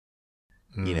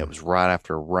it was right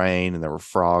after rain and there were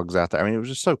frogs out there. I mean, it was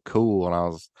just so cool.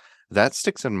 And that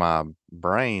sticks in my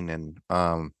brain. And,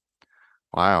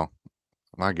 wow,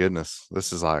 my goodness,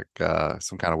 this is like,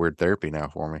 some kind of weird therapy now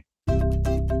for me.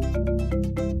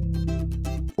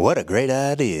 What a great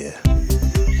idea.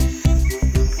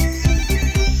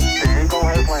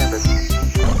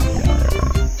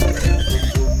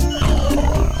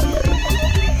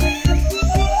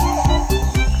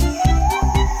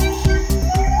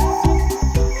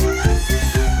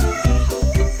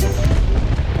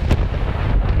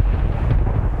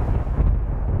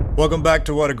 Welcome back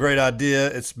to What a Great Idea.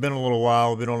 It's been a little while.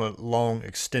 We've been on a long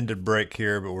extended break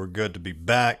here, but we're good to be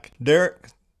back. Derrick,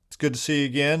 it's good to see you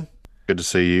again. Good to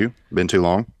see you. Been too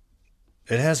long?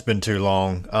 It has been too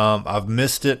long. I've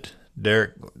missed it.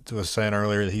 Derrick was saying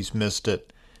earlier that he's missed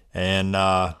it. And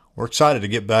we're excited to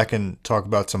get back and talk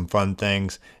about some fun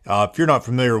things. If you're not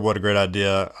familiar with What a Great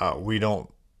Idea, we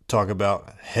don't talk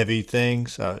about heavy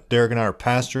things. Derrick and I are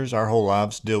pastors. Our whole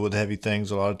lives deal with heavy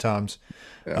things a lot of times.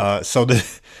 Yeah. So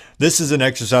this is an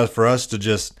exercise for us to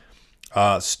just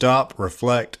stop,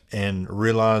 reflect, and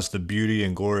realize the beauty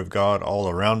and glory of God all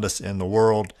around us in the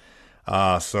world.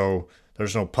 So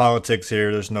there's no politics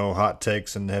here. There's no hot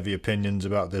takes and heavy opinions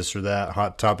about this or that,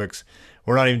 hot topics.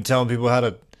 We're not even telling people how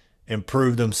to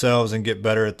improve themselves and get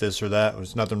better at this or that.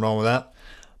 There's nothing wrong with that.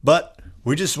 But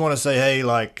we just want to say, hey,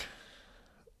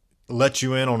 let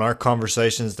you in on our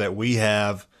conversations that we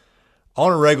have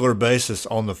on a regular basis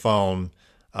on the phone.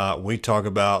 We talk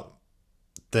about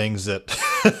things that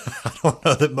I don't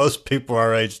know that most people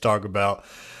our age talk about,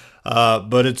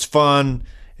 but it's fun,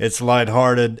 it's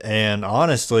lighthearted, and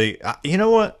honestly, you know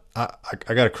what? I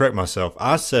got to correct myself.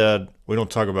 I said we don't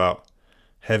talk about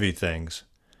heavy things,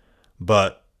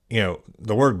 but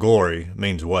the word glory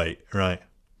means weight, right?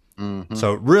 Mm-hmm.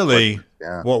 So really,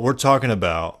 what we're talking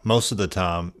about most of the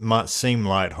time might seem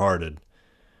lighthearted,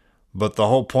 but the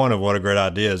whole point of What a Great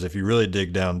Idea is if you really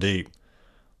dig down deep,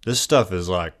 this stuff is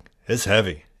it's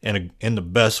heavy in the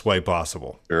best way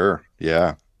possible. Sure.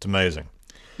 Yeah. It's amazing.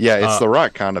 Yeah. It's the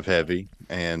right kind of heavy.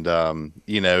 And,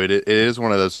 it is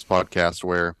one of those podcasts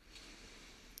where,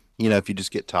 if you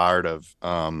just get tired of,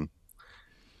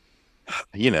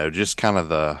 just kind of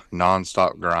the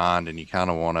nonstop grind and you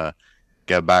kind of want to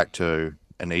go back to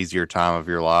an easier time of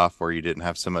your life where you didn't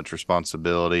have so much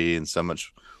responsibility and so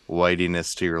much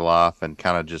weightiness to your life and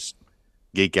kind of just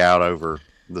geek out over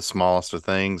the smallest of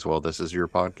things, well, this is your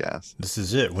podcast. This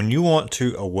is it. When you want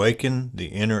to awaken the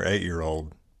inner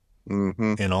 8-year-old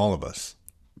in all of us,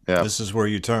 this is where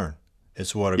you turn.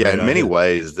 It's What a Great Idea. In many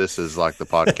ways, this is like the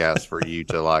podcast for you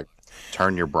to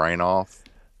turn your brain off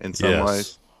in some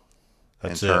ways.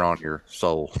 That's and turn on your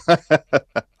soul.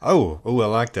 Oh, I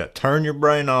like that. Turn your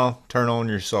brain off, turn on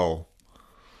your soul.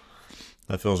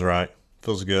 That feels right.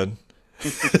 Feels good.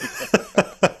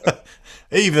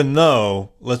 Even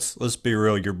though, let's be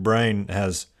real, your brain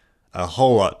has a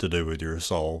whole lot to do with your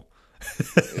soul.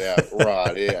 Yeah,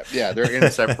 right. Yeah, they're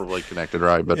inseparably connected,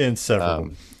 right? But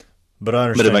inseparable. But I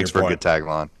understand. But it makes for a good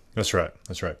tagline. That's right.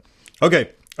 Okay,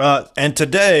 and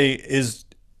today is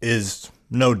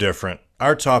no different.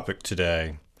 Our topic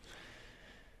today,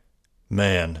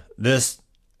 man, this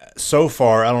so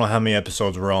far, I don't know how many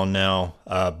episodes we're on now,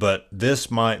 but this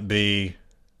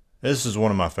is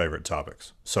one of my favorite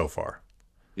topics so far.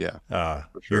 Yeah. Sure.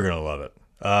 You're going to love it.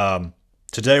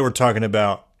 Today we're talking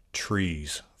about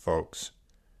trees, folks.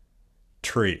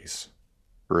 Trees.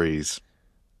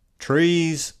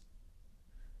 Trees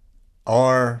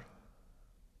are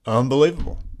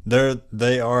unbelievable.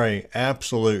 They are an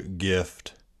absolute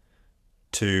gift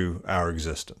to our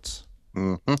existence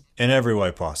in every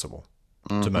way possible.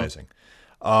 It's amazing.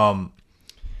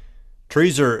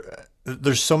 Trees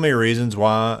there's so many reasons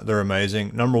why they're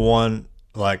amazing. Number one,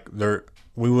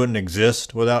 we wouldn't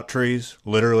exist without trees,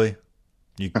 literally.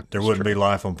 There wouldn't be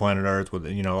life on planet Earth with,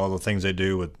 all the things they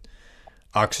do with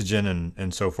oxygen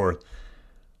and so forth.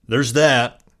 There's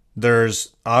that.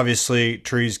 There's obviously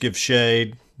trees give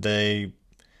shade. They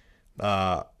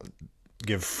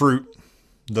give fruit,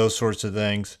 those sorts of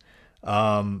things.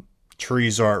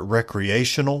 Trees are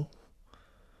recreational.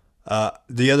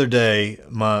 The other day,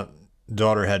 my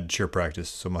daughter had cheer practice,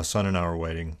 so my son and I were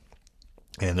waiting.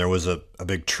 And there was a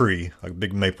big tree, a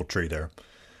big maple tree there.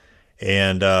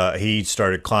 And he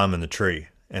started climbing the tree.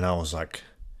 And I was like,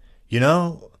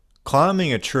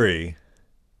 climbing a tree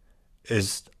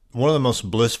is one of the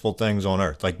most blissful things on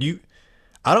earth. I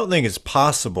don't think it's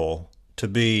possible to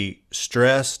be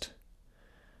stressed,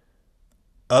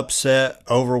 upset,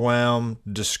 overwhelmed,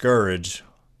 discouraged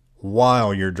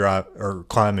while you're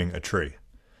climbing a tree.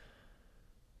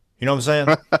 You know what I'm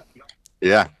saying?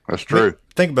 Yeah, that's true.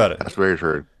 Think about it. That's very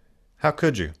true. How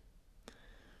could you?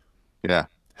 Yeah.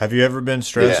 Have you ever been Yeah.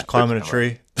 stressed There's climbing a no way.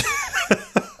 tree?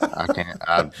 I can't.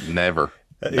 I never,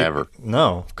 never.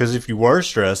 No, because if you were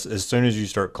stressed, as soon as you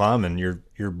start climbing,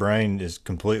 your brain is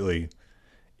completely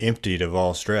emptied of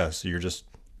all stress. You're just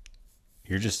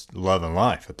loving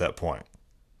life at that point.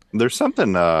 There's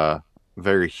something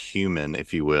very human,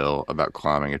 if you will, about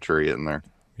climbing a tree in there.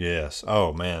 Yes.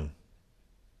 Oh man.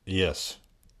 Yes.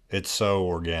 It's so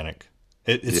organic.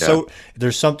 It's Yeah. so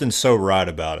there's something so right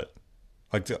about it.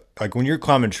 Like when you're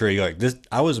climbing a tree, like this,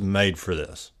 I was made for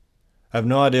this. I have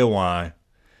no idea why.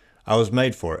 I was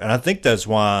made for it, and I think that's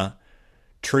why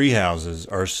tree houses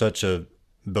are such a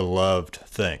beloved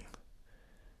thing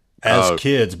as Oh,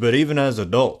 kids, but even as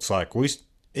adults.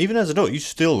 Even as adults, you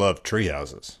still love tree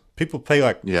houses. People pay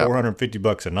like yeah.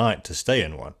 $450 a night to stay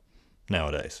in one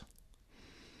nowadays.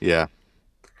 Yeah.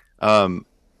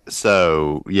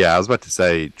 So yeah, I was about to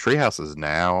say tree houses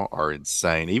now are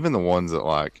insane. Even the ones that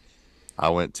like I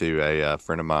went to a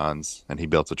friend of mine's and he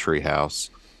built a tree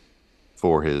house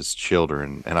for his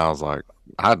children, and I was like,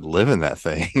 I'd live in that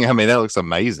thing. I mean, that looks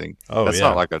amazing. Oh That's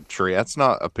not yeah, like a tree. That's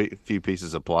not a few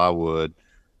pieces of plywood,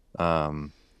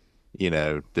 um,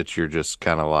 that you're just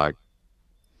kind of like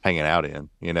hanging out in.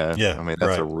 yeah, I mean,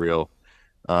 that's a right. real.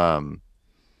 Um,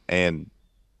 and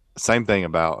same thing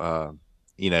about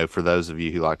for those of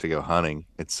you who like to go hunting,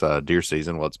 it's deer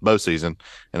season. Well, it's bow season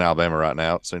in Alabama right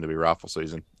now. It's soon to be rifle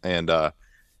season, and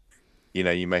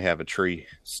you may have a tree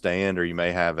stand, or you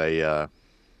may have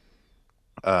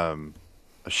um,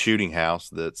 a shooting house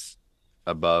that's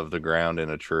above the ground in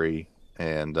a tree,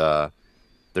 and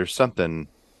there's something,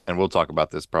 and we'll talk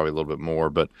about this probably a little bit more,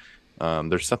 but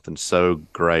there's something so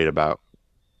great about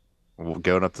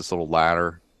going up this little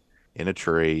ladder in a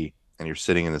tree, and you're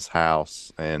sitting in this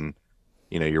house, and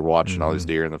you're watching all these Hmm.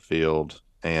 deer in the field,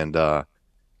 and but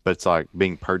it's like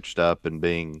being perched up and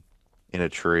being in a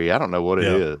tree. I don't know what it Yep,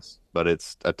 is, but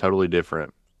it's a totally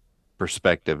different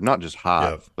perspective, not just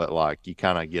height, yep. but like you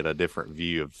kind of get a different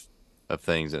view of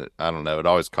things, and I don't know, it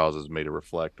always causes me to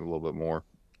reflect a little bit more.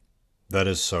 That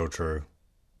is so true.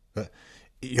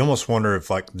 You almost wonder if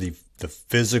like the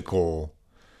physical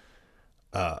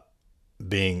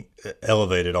being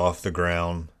elevated off the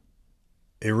ground,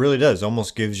 it really does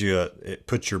almost gives you it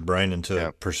puts your brain into a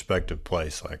Yeah. perspective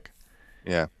place. Like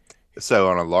Yeah. So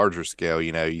on a larger scale,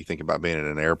 you think about being in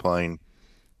an airplane,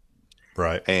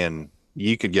 right. and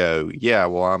you could go, yeah,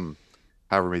 well, I'm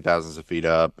however many thousands of feet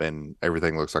up and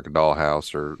everything looks like a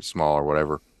dollhouse or small or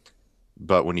whatever.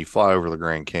 But when you fly over the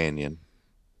Grand Canyon,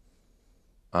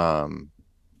 um,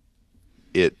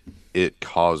 it it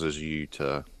causes you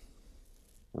to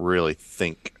really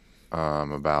think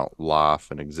about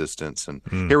life and existence. And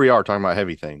Mm, here we are talking about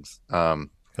heavy things.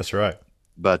 that's right.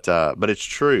 But it's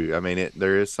true. I mean,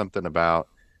 there is something about,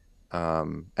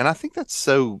 and I think that's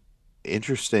so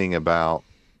interesting about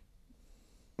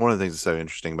one of the things that's so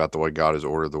interesting about the way God has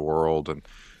ordered the world,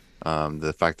 and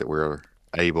the fact that we're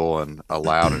able and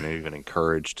allowed and even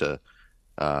encouraged to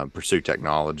pursue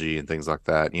technology and things like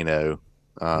that.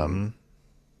 Um, Hmm.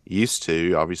 used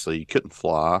to, obviously you couldn't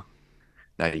fly.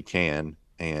 Now you can,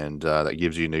 and that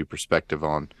gives you a new perspective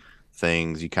on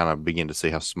things. You kind of begin to see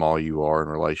how small you are in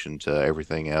relation to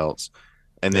everything else.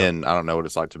 And Yep. then I don't know what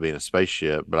it's like to be in a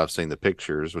spaceship, but I've seen the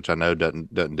pictures, which I know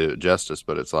doesn't do it justice.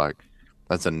 But it's like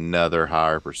that's another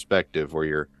higher perspective where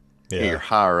you're Yeah.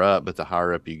 higher up, but the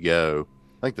higher up you go,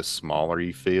 I think the smaller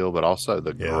you feel, but also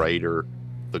the Yeah. greater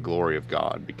the glory of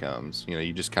God becomes.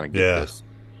 You just kind of get Yeah. this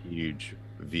huge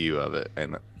view of it.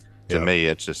 And to Yep. me,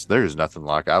 it's just there's nothing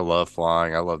like I love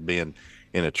flying. I love being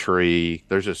in a tree.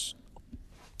 There's just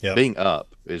Yep. being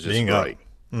up is just Being up. great.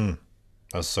 Mm,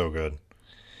 that's so good.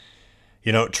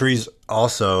 Trees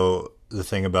also the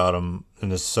thing about them,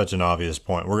 and this is such an obvious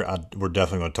point. We're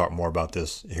definitely going to talk more about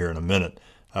this here in a minute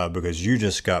because you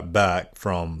just got back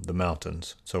from the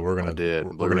mountains, so we're I gonna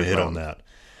did we're Blue gonna Ridge hit on Mountains. that.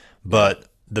 Yeah. But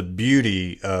the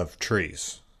beauty of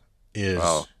trees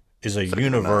Oh, is a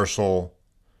second to none. universal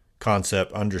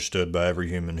concept understood by every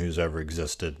human who's ever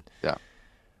existed. Yeah.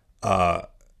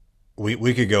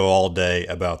 We could go all day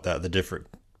about that, the different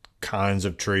kinds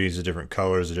of trees, the different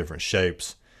colors, the different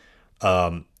shapes.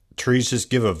 Trees just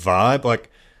give a vibe.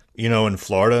 Like, in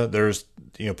Florida, there's,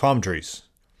 palm trees.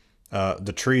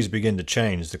 The trees begin to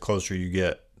change the closer you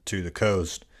get to the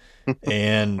coast.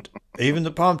 And even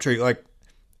the palm tree, like,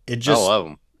 it I just, love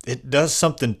them. it does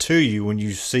something to you when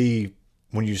you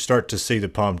start to see the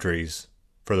palm trees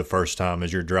for the first time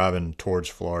as you're driving towards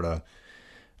Florida.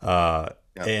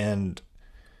 Yeah. And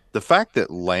The fact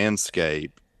that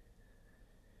landscape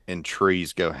and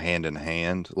trees go hand in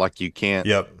hand. Like you can't,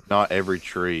 Yep. not every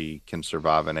tree can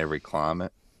survive in every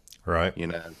climate. Right. You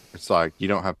know, it's like you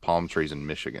don't have palm trees in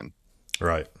Michigan,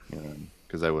 Right. you know,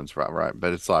 because they wouldn't survive, right?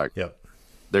 But it's like Yep.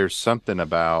 there's something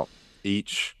about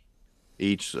each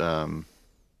each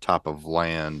type of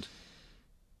land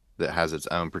that has its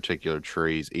own particular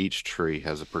trees. Each tree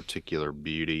has a particular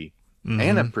beauty and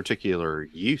a Mm-hmm. particular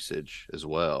usage as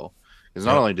well. Because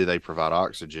not Yep. only do they provide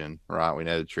oxygen, right? We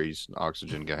know the trees and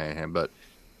oxygen go hand in hand,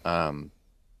 um,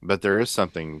 but there is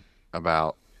something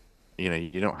about, you know,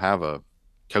 you don't have a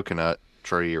coconut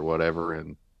tree or whatever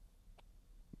in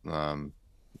um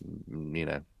you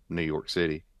know, New York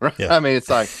City. Right. Yeah. I mean, it's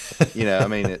like, you know, I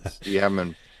mean, it's you have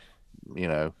them in, you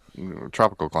know,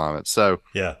 tropical climates. So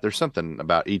Yeah. there's something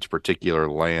about each particular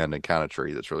land and kind of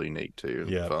tree that's really neat too and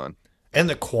Yeah. fun. And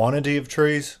the quantity of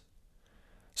trees.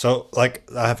 So, like,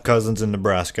 I have cousins in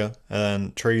Nebraska,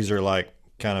 and trees are like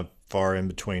kind of far in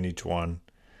between each one,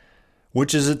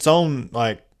 which is its own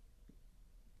like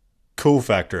cool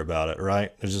factor about it,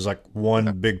 right? There's just like one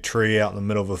Yeah. big tree out in the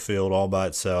middle of a field all by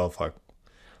itself. Like,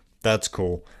 that's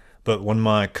cool. But when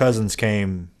my cousins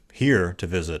came here to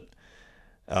visit,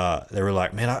 they were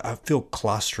like, man, I feel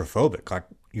claustrophobic. Like,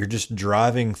 you're just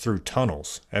driving through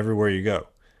tunnels everywhere you go.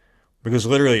 Because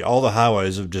literally all the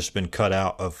highways have just been cut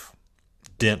out of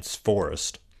dense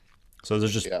forest. So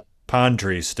there's just Yeah. pine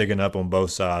trees sticking up on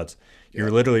both sides. Yeah.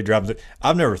 You're literally driving through.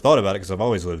 I've never thought about it because I've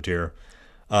always lived here.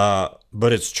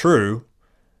 But it's true.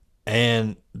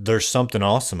 And there's something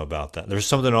awesome about that. There's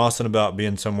something awesome about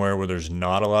being somewhere where there's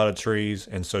not a lot of trees.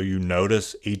 And so you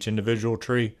notice each individual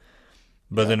tree.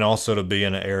 But Yeah. then also to be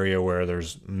in an area where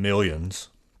there's millions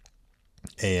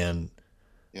and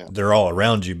Yeah. they're all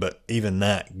around you. But even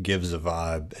that gives a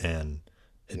vibe and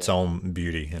its Yeah. own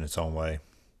beauty in its own way.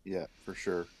 Yeah. For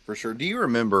sure. For sure. Do you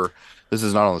remember, this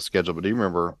is not on the schedule, but do you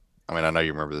remember, I mean, I know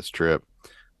you remember this trip,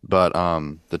 but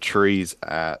the trees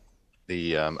at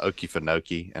the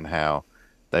Okefenokee and how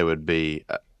they would be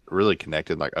really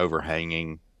connected, like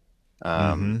overhanging,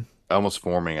 um, Mm-hmm. almost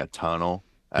forming a tunnel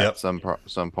at Yep.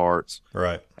 some parts,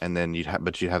 Right. and then you'd have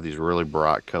these really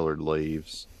bright colored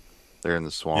leaves there in the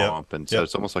Yep. swamp, and so Yep.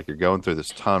 it's almost like you're going through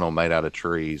this tunnel made out of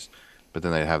trees, but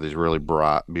then they have these really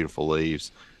bright, beautiful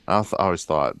leaves. I always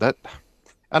thought that,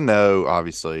 I know,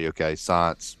 obviously, okay,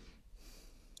 science,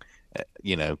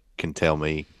 you know, can tell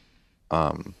me,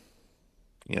 um,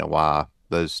 you know, why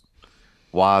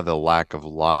the lack of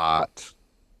light,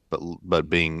 but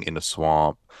being in a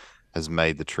swamp has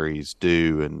made the trees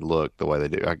do and look the way they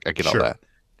do. I get all Sure. that.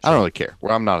 I don't Sure. really care.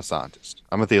 Well, I'm not a scientist.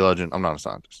 I'm a theologian. I'm not a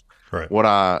scientist. Right. What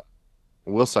I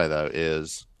will say though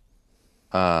is,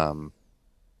 um,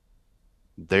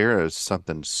 there is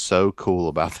something so cool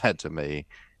about that to me,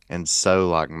 and so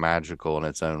like magical in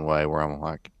its own way, where I'm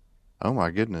like, oh my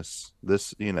goodness,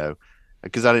 this, you know,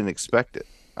 because I didn't expect it.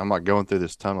 I'm like going through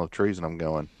this tunnel of trees, and I'm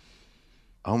going,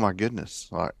 oh my goodness,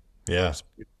 like, Yeah.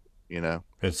 you know,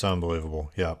 It's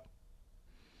unbelievable. Yep.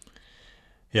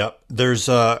 Yep. There's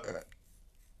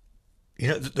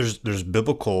there's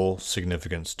biblical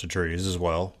significance to trees as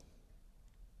well.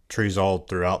 Trees all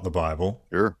throughout the Bible.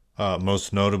 sure,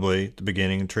 Most notably, the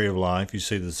beginning, tree of life. You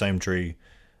see the same tree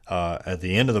at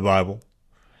the end of the Bible,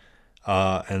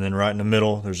 and then right in the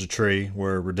middle, there's a tree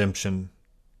where redemption,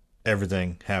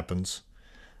 everything happens.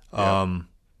 yeah,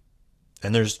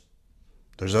 And there's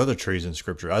other trees in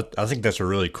Scripture. I think that's a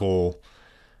really cool.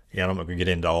 Yeah, I'm not gonna get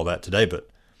into all that today, but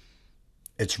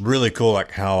it's really cool,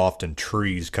 like how often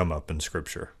trees come up in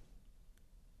Scripture.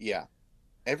 yeah.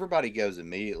 Everybody goes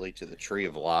immediately to the tree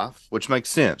of life, which makes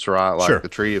sense, right? Like the Sure.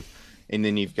 tree of, and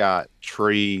then you've got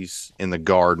trees in the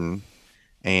garden,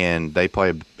 and they play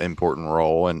an important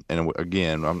role. And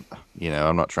again, I'm, you know,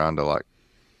 I'm not trying to like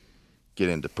get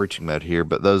into preaching mode here,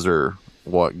 but those are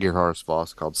what Gerhard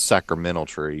Voss called sacramental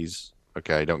trees.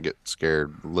 Okay, don't get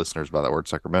scared, listeners, by that word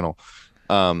sacramental.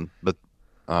 But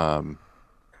um,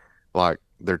 like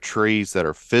they're trees that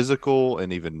are physical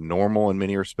and even normal in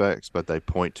many respects, but they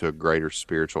point to a greater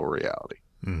spiritual reality.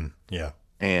 Yeah.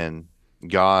 And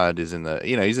God is in the,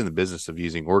 you know, he's in the business of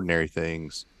using ordinary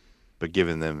things, but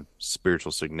giving them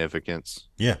spiritual significance.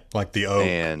 Yeah. Like the oak.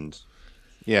 And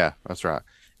yeah, that's right.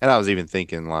 And I was even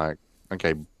thinking like,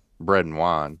 okay, bread and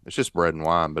wine. It's just bread and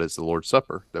wine, but it's the Lord's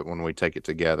Supper that when we take it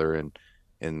together and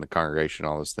in the congregation,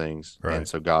 all those things. And Right.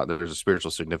 so God, there's a spiritual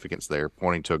significance there,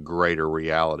 pointing to a greater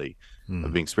reality of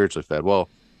Mm. being spiritually fed. Well,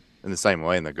 in the same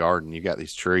way in the garden, you got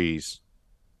these trees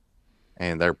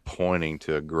and they're pointing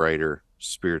to a greater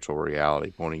spiritual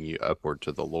reality, pointing you upward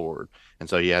to the Lord. And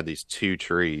so you had these two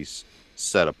trees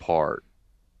set apart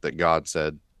that God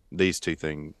said, these two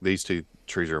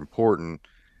trees are important,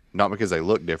 not because they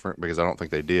look different, because I don't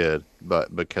think they did,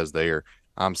 but because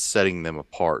I'm setting them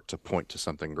apart to point to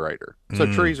something greater. So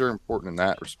Mm, trees are important in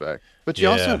that respect. But you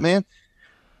also, yeah. man,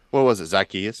 what was it?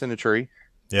 Zacchaeus in a tree,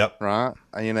 Yep. right?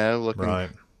 Looking, Right.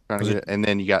 trying to Was it get, and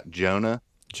then you got Jonah.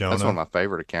 That's one of Jonah? my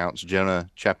favorite accounts. Jonah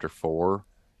chapter 4.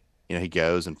 He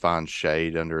goes and finds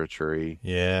shade under a tree.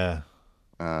 Yeah.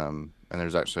 And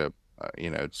there's actually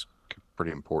it's a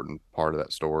pretty important part of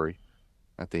that story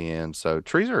at the end. So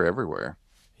trees are everywhere.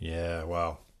 Yeah.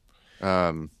 Wow.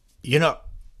 Um, You know,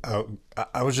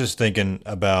 I was just thinking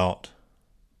about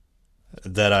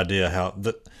that idea how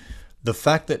the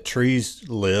fact that trees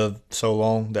live so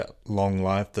long, that long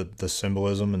life, the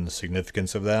symbolism and the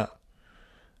significance of that.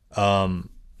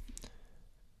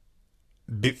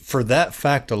 For that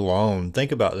fact alone,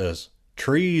 think about this.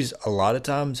 Trees a lot of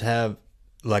times have,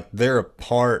 like, they're a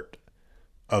part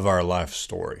of our life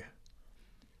story.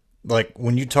 Like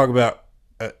when you talk about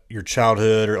your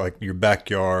childhood or like your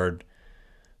backyard,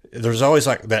 there's always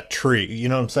like that tree. You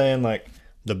know what I'm saying? Like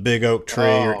the big oak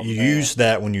tree, or oh you man, use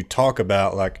that when you talk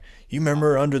about, like, you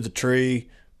remember under the tree,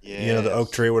 the oak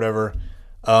yes, tree, whatever.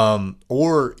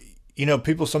 Or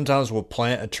people sometimes will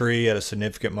plant a tree at a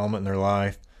significant moment in their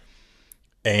life,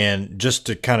 and just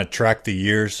to kind of track the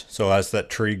years. So as that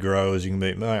tree grows, you can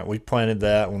be, all right, we planted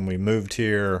that when we moved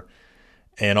here,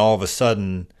 and all of a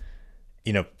sudden,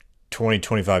 you know, 20,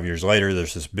 25 years later,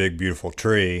 there's this big, beautiful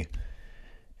tree,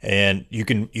 and you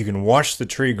can watch the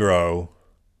tree grow,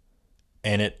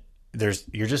 and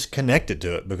you're just connected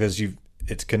to it because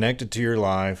it's connected to your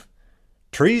life.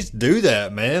 Trees do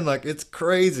that, man. Like, it's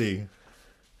crazy.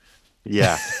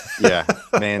 yeah, yeah,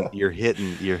 man. You're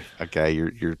okay.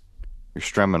 You're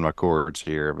strumming my chords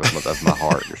here of my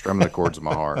heart. You're strumming the chords of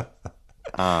my heart.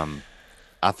 Um,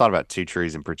 I thought about two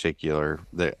trees in particular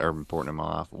that are important in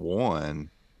my life. One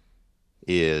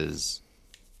is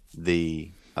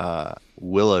the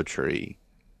willow tree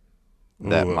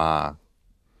that Ooh, my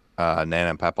Nana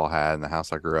and Papa had in the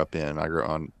house I grew up in. I grew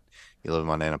on, you live with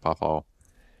my Nana and Papa.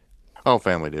 Whole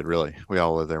family did, really. We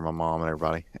all lived there, my mom and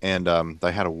everybody. And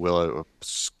they had a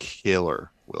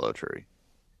killer willow tree.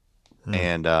 mm.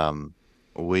 And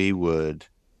we would,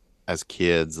 as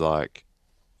kids, like,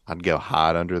 I'd go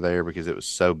hide under there because it was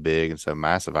so big and so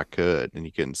massive I could, and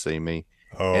you couldn't see me.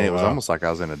 And Oh, it was wow. almost like I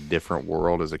was in a different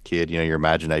world as a kid. Your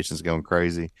imagination's going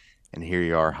crazy. And here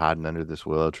you are hiding under this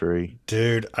willow tree.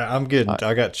 Dude,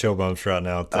 I got chill bumps right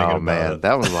now thinking Oh about man, it.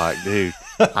 that was like, dude,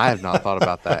 I have not thought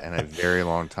about that in a very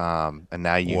long time. And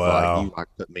now you Wow. like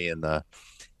put me in the,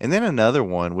 and then another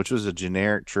one, which was a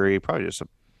generic tree, probably just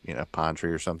a, pine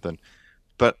tree or something.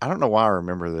 But I don't know why I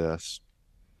remember this.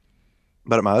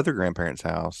 But at my other grandparents'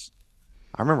 house,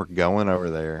 I remember going over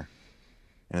there,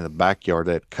 and in the backyard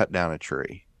they had cut down a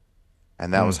tree.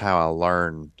 And that was Mm. how I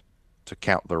learned to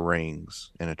count the rings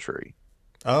in a tree.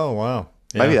 Oh, wow.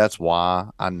 Maybe Yeah. that's why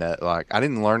I know, like, I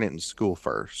didn't learn it in school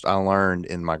first. I learned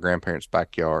in my grandparents'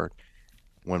 backyard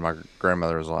when my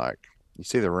grandmother was like, "You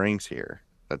see the rings here?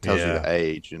 That tells you Yeah. the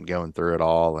age," and going through it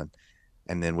all,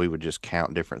 and then we would just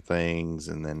count different things,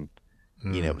 and then it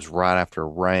Mm. was right after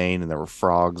rain, and there were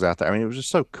frogs out there. I mean, it was just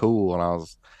so cool, and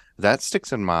that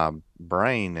sticks in my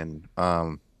brain, and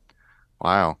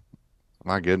wow,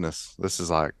 my goodness, this is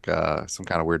like some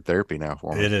kind of weird therapy now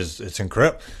for me. It is. It's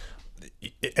incredible.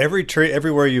 Every tree,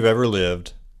 everywhere you've ever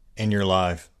lived in your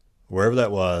life, wherever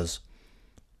that was,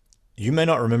 you may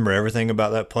not remember everything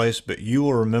about that place, but you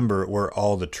will remember where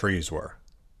all the trees were.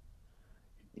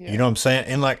 You know Yeah, what I'm saying?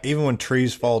 And like, even when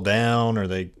trees fall down or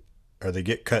they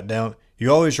get cut down,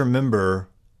 you always remember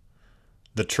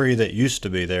the tree that used to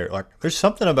be there. Like, there's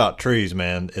something about trees,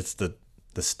 man. It's the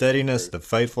steadiness, true. the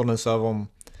faithfulness of them.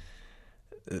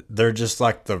 They're just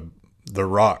like the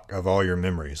rock of all your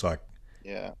memories. Like,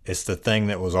 Yeah. it's the thing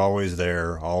that was always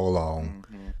there all along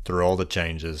Hmm. through all the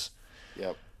changes.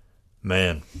 Yep.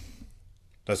 Man,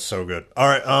 that's so good. All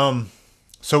right,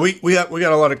 so we got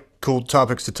a lot of cool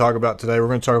topics to talk about today. We're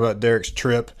going to talk about Derrick's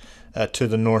trip to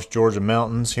the North Georgia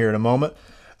mountains here in a moment,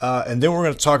 and then we're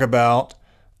going to talk about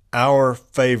our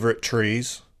favorite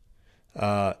trees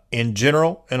in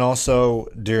general, and also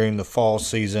during the fall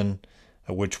season,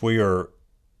 which we are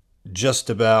just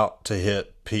about to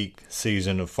hit peak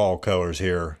season of fall colors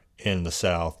here in the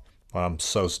South. I'm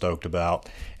so stoked about.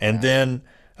 And Yeah. then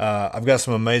I've got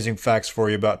some amazing facts for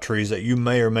you about trees that you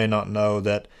may or may not know.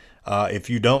 That if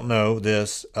you don't know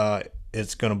this,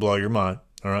 it's going to blow your mind.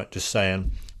 All right, just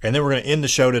saying. And then we're going to end the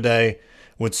show today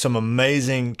with some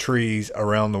amazing trees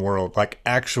around the world, like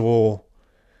actual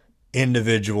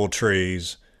individual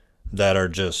trees that are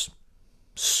just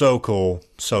so cool,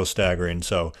 so staggering.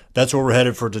 So that's where we're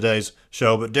headed for today's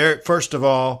show. But Derrick, first of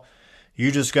all,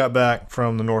 You just got back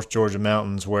from the North Georgia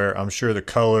mountains, where I'm sure the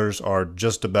colors are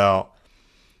just about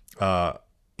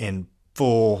in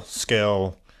full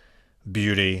scale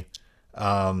beauty.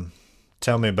 Um,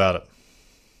 Tell me about it.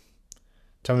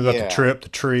 Tell me about the Yeah. trip, the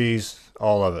trees,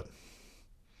 all of it.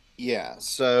 Yeah.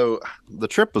 So the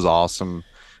trip was awesome.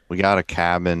 We got a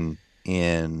cabin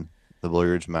in the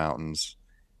Blue Ridge Mountains,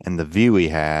 and the view we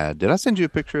had. Did I send you a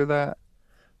picture of that?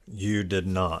 You did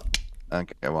not.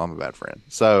 Okay, well, I'm a bad friend.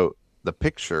 So the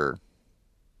picture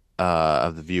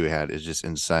of the view we had is just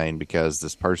insane because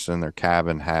this person in their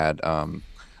cabin had a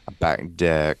back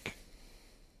deck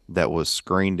that was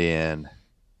screened in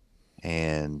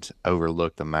and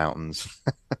overlooked the mountains.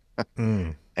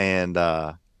 Mm, And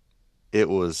it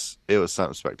was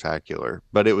something spectacular.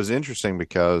 But it was interesting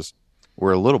because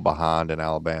we're a little behind in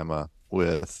Alabama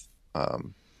with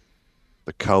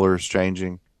the colors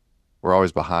changing. We're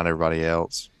always behind everybody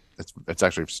else. It's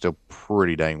actually still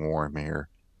pretty dang warm here.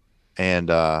 And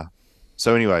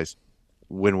so anyways,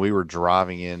 when we were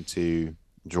driving into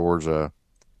Georgia,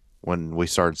 when we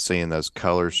started seeing those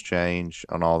colors change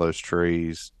on all those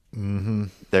trees, mm-hmm.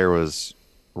 there was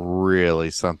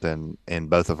really something in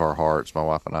both of our hearts, my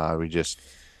wife and I. We just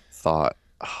thought,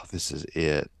 oh, this is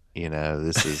it.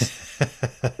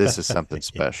 This is something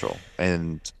special.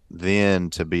 And then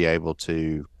to be able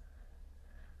to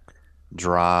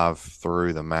drive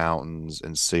through the mountains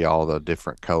and see all the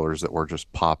different colors that were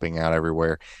just popping out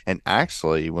everywhere. And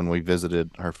actually, when we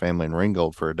visited her family in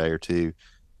Ringgold for a day or two,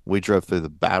 we drove through the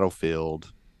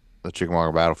battlefield, the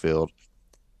Chickamauga battlefield,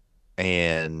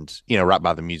 and right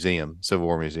by the museum, Civil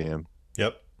War Museum,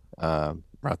 Yep.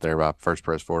 right there by First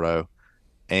Pres Fordo,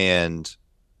 and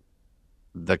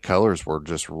the colors were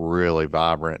just really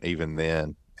vibrant even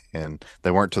then, and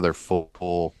they weren't to their full,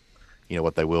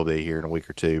 what they will be here in a week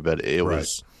or two, but it Right.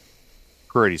 was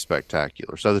pretty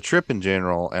spectacular. So the trip in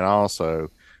general, and also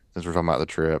since we're talking about the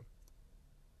trip,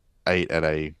 ate at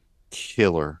a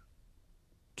killer,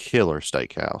 killer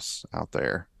steakhouse out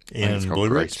there. I think it's In called Blue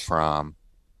Grace Ridge. Prime.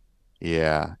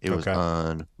 Yeah, it was Okay.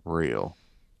 unreal.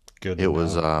 Good to It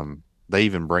was know. they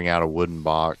even bring out a wooden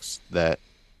box that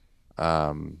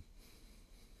um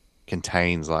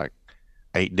contains like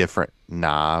 8 different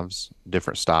knives,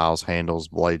 different styles, handles,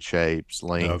 blade shapes,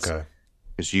 lengths, Okay.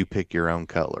 because you pick your own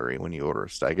cutlery when you order a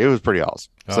steak. It was pretty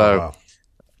awesome. Oh So wow.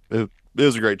 it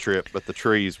was a great trip, but the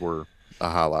trees were a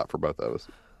highlight for both of us.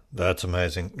 That's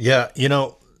amazing. Yeah,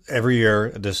 every year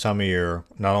at this time of year,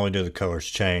 not only do the colors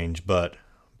change, but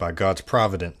by God's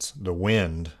providence, the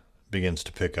wind begins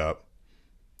to pick up.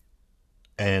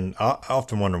 And I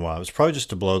often wonder why. It's probably just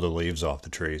to blow the leaves off the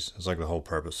trees. It's like the whole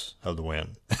purpose of the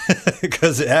wind,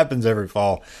 because it happens every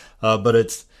fall.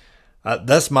 But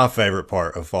that's my favorite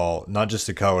part of fall. Not just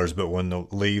the colors, but when the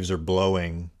leaves are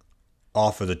blowing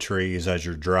off of the trees as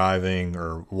you're driving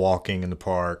or walking in the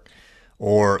park.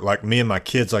 Or like me and my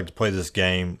kids like to play this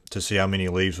game to see how many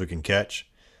leaves we can catch.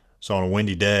 So on a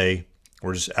windy day,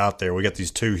 we're just out there. We got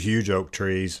these two huge oak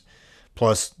trees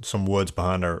plus some woods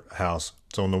behind our house.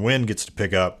 So when the wind gets to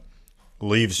pick up,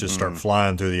 leaves just start Mm,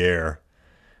 flying through the air,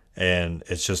 and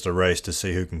it's just a race to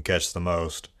see who can catch the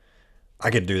most.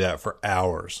 I could do that for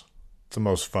hours. It's the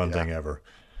most fun yeah, thing ever.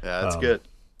 yeah, that's Um, good.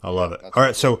 I love it. That's All a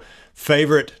right, good one. so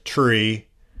favorite tree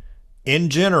in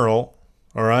general.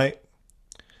 All right,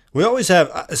 we always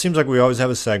have. It seems like we always have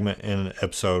a segment in an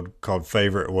episode called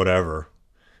 "Favorite Whatever,"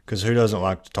 because who doesn't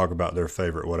like to talk about their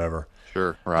favorite whatever?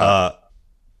 Sure, right. Uh,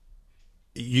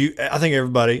 I think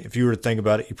everybody, if you were to think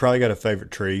about it, you probably got a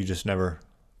favorite tree. You just never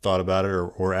thought about it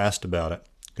or asked about it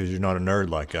because you're not a nerd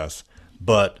like us.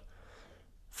 But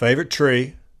favorite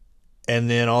tree, and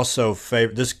then also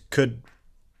favorite. This could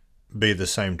be the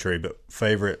same tree, but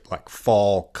favorite like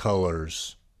fall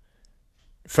colors.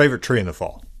 Favorite tree in the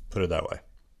fall. Put it that way.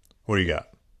 What do you got?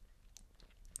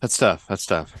 That's tough. That's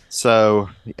tough. So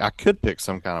I could pick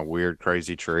some kind of weird,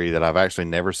 crazy tree that I've actually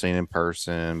never seen in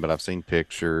person, but I've seen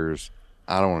pictures.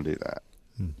 I don't want to do that.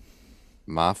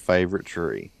 My favorite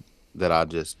tree that I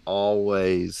just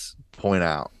always point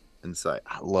out and say,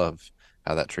 I love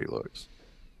how that tree looks,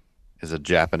 is a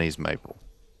Japanese maple.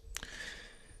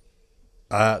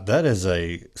 That is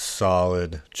a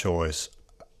solid choice.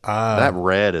 That I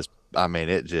red is, I mean,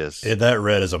 it just, that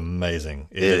red is amazing.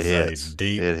 It it is a hits.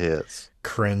 deep It hits.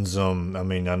 crimson. I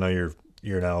mean, I know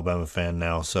you're an Alabama fan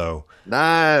now, so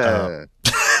uh, Nah.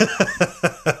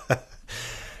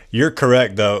 you're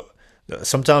correct though.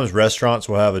 Sometimes restaurants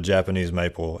will have a Japanese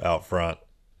maple out front,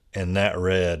 and that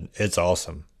red, it's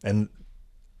awesome. And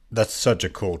that's such a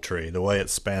cool tree. The way it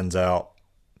spans out.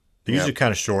 They're usually Yep.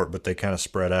 kind of short, but they kind of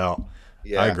spread out. I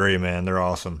Yeah. agree, man. They're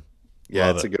awesome. Yeah,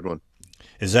 Love it's it. a good one.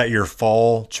 Is that your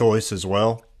fall choice as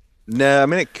well? No, I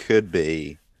mean it could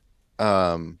be.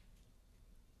 Um,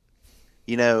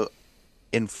 you know,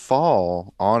 in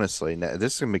fall, honestly, now,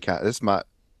 this is gonna be this might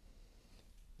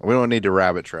we don't need to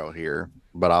rabbit trail here,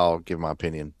 but I'll give my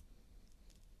opinion.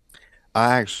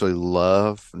 I actually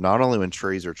love not only when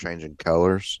trees are changing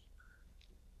colors,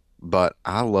 but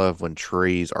I love when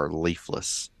trees are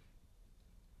leafless,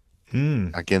 Hmm.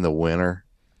 like in the winter.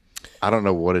 I don't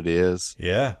know what it is,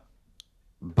 Yeah.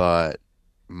 but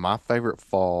my favorite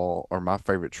fall or my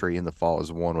favorite tree in the fall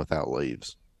is one without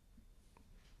leaves.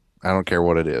 I don't care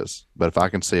what it is, but if I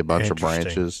can see a bunch of Interesting.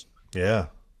 branches, Yeah.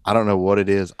 I don't know what it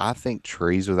is. I think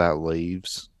trees without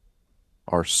leaves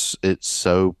it's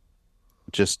so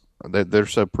just they're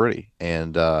so pretty.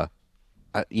 And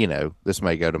this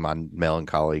may go to my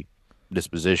melancholy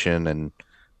disposition and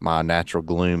my natural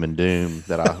gloom and doom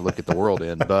that I look at the world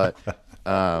in, but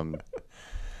um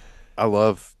I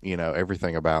love,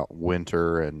 everything about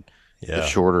winter and the Yeah.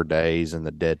 shorter days and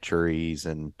the dead trees.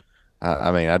 And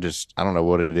I mean, I don't know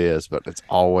what it is, but it's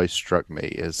always struck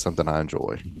me as something I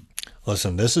enjoy.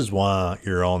 Listen, this is why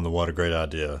you're on the What a Great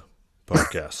Idea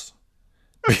podcast.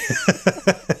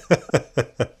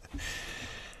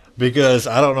 Because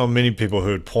I don't know many people who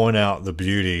would point out the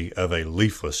beauty of a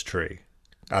leafless tree.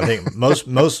 I think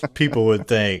most people would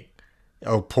think,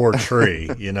 "Oh, poor tree!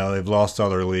 You know, they've lost all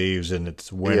their leaves and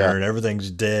it's winter Yeah, and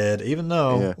everything's dead." Even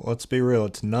though, yeah, let's be real,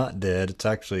 it's not dead. It's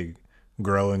actually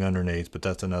growing underneath, but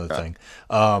that's another yeah,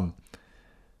 thing.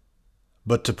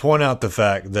 But to point out the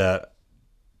fact that,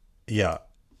 yeah,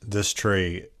 this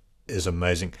tree is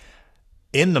amazing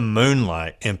in the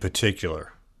moonlight, in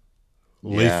particular.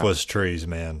 yeah, Leafless trees,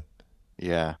 man,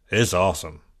 yeah. it's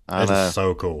awesome. I It is know.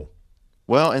 so cool.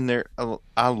 Well, and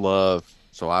I love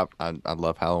so I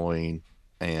love Halloween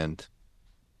and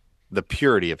the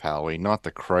purity of Halloween, not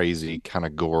the crazy kind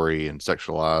of gory and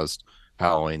sexualized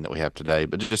Halloween that we have today,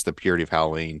 but just the purity of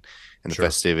Halloween and the Sure.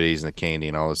 festivities and the candy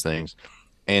and all those things.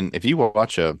 And if you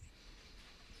watch a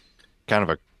kind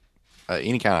of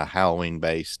any kind of Halloween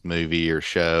based movie or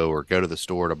show or go to the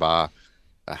store to buy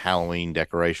a Halloween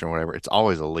decoration or whatever, it's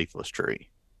always a leafless tree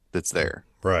that's there.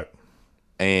 Right.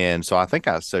 And so I think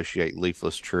I associate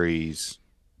leafless trees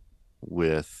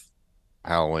with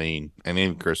Halloween and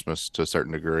even Christmas to a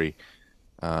certain degree.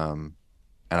 Um,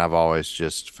 and I've always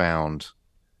just found,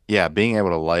 yeah, being able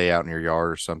to lay out in your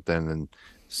yard or something and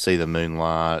see the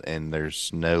moonlight and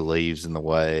there's no leaves in the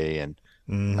way. And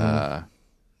Mm-hmm. uh,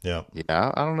 Yeah.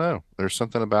 yeah, I don't know. There's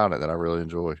something about it that I really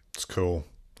enjoy. It's cool.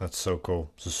 That's so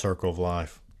cool. It's a circle of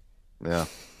life. Yeah,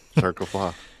 circle of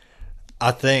life.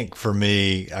 I think for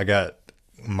me, I got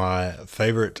my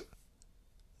favorite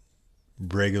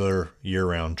regular year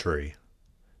round tree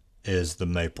is the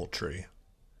maple tree.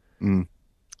 Mm,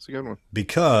 it's a good one.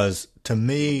 Because to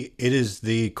me, it is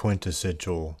the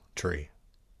quintessential tree.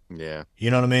 Yeah.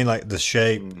 You know what I mean? Like the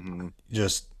shape, Hmm.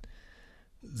 just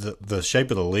the shape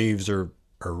of the leaves are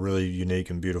really unique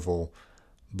and beautiful,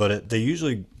 but they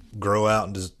usually grow out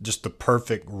into just the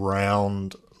perfect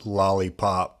round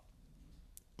lollipop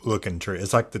looking tree.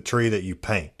 It's like the tree that you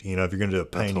paint. You know, if you're going to do a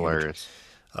That's painting of a tree.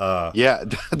 hilarious. Yeah,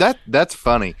 that's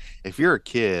funny. If you're a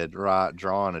kid, right,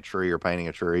 drawing a tree or painting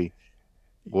a tree,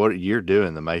 what you're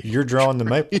doing the You're maple drawing the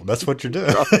tree. maple. That's what you're You're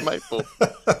doing. drawing the maple.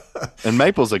 And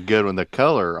maple's a good one. The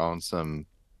color on some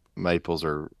maples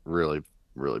are really,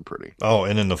 really pretty. Oh,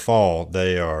 and in the fall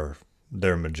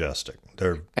they're majestic. And a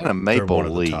They're one maple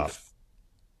of the top. leaf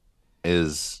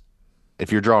is,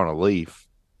 if you're drawing a leaf,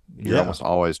 you're Yeah, almost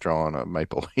always drawing a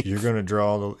maple you're leaf. going to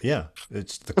draw the yeah.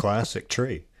 It's the classic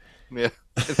tree, Yeah,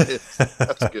 it is.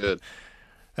 That's good.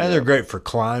 and they're Yeah. great for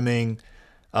climbing.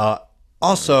 Uh, Yeah.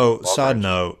 also, Log side ranch.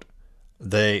 note,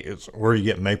 it's where you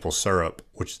get maple syrup,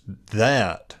 which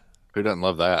that Who doesn't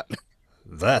love that?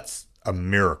 that's a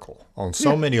miracle on Yeah.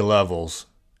 so many levels.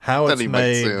 How Doesn't it's even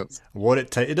make made, sense. what it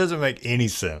takes, it doesn't make any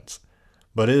sense,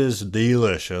 but it is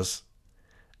delicious,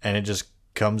 and it just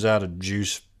comes out of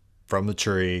juice from the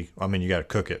tree. I mean, you got to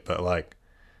cook it, but like,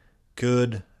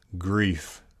 good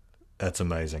grief, that's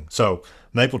amazing. So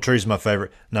maple tree is my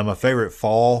favorite. Now, my favorite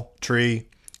fall tree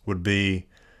would be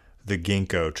the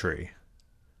ginkgo tree.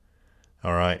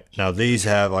 All right. Now these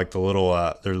have like the little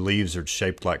their leaves are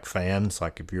shaped like fans,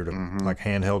 like if you were to Mm-hmm. like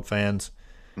handheld fans,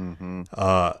 Mm-hmm.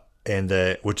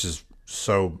 and which is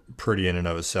so pretty in and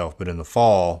of itself. But in the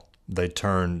fall, they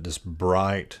turn this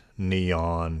bright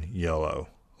neon yellow,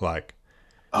 like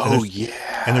and Oh there's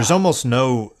and there's yeah. almost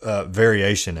no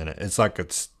variation in it. It's like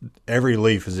it's every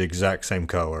leaf is the exact same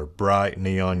color, bright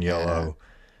neon Yeah. yellow.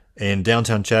 In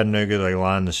downtown Chattanooga, they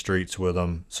line the streets with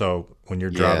them. So when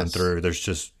you're driving Yes. through, there's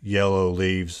just yellow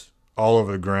leaves all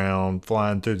over the ground,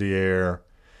 flying through the air.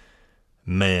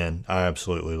 Man, I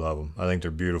absolutely love them. I think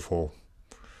they're beautiful,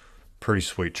 pretty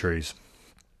sweet trees.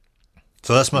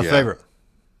 So that's my Yeah, favorite.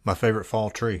 My favorite fall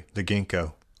tree, the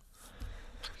ginkgo.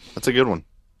 that's a good one.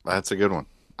 That's a good one.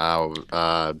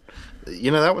 That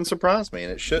one surprised me,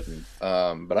 and it shouldn't.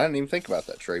 But I didn't even think about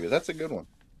that tree. But that's a good one.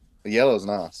 The yellow's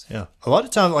nice. Yeah. A lot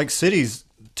of times, like cities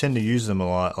tend to use them a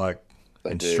lot, like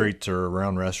They in do. streets or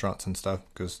around restaurants and stuff,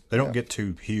 because they don't Yeah, get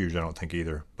too huge, I don't think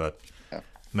either. But yeah.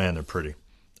 man, they're pretty.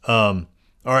 All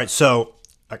right, so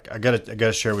I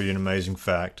gotta share with you an amazing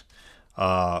fact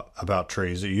about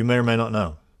trees that you may or may not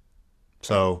know.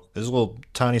 So this is a little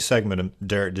tiny segment of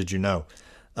Derek. Did you know?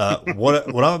 What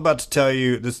I'm about to tell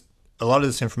you, this a lot of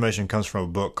this information comes from a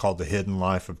book called The Hidden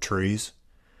Life of Trees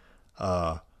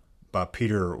by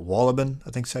Peter Wolleben. I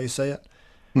think is how you say it.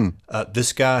 Hmm.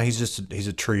 This guy, he's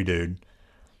a tree dude,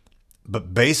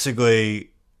 but basically,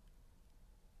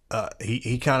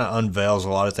 he kind of unveils a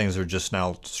lot of things they're just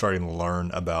now starting to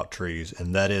learn about trees,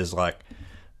 and that is like,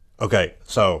 okay,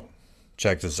 so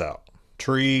check this out.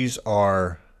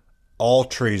 All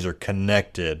trees are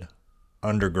connected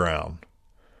underground,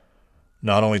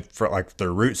 not only for like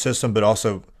their root system, but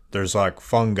also there's like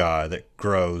fungi that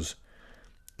grows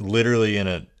literally in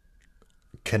a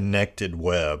connected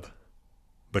web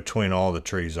between all the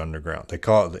trees underground. They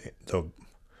call it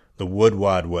the wood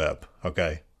wide web.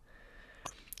 Okay.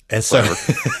 And so,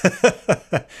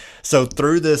 Clever. so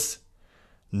through this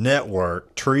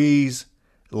network, trees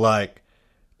like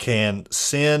can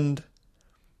send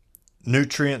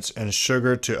nutrients and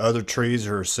sugar to other trees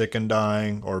who are sick and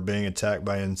dying or being attacked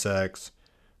by insects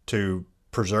to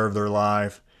preserve their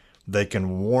life. They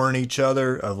can warn each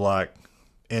other of like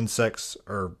insects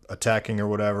or attacking or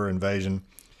whatever invasion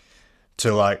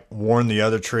to like warn the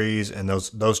other trees, and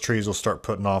those trees will start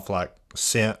putting off like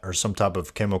scent or some type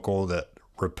of chemical that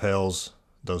repels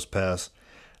those pests.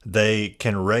 They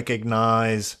can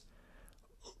recognize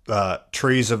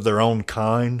trees of their own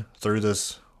kind through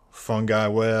this fungi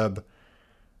web.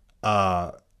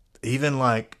 Even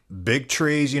like big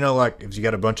trees, like if you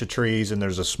got a bunch of trees and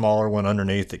there's a smaller one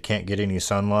underneath that can't get any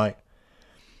sunlight,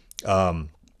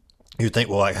 you think,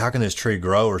 well, like how can this tree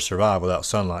grow or survive without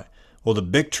sunlight? Well, the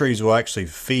big trees will actually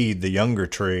feed the younger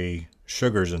tree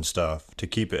sugars and stuff to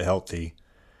keep it healthy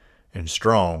and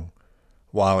strong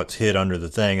while it's hid under the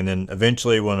thing. And then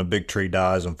eventually, when a big tree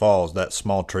dies and falls, that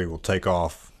small tree will take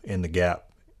off in the gap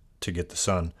to get the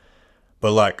sun.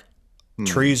 But like Hmm.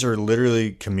 trees are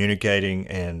literally communicating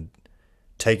and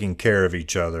taking care of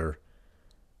each other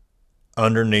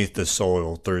underneath the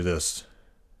soil through this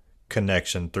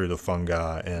connection through the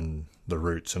fungi and the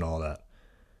roots and all that.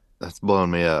 That's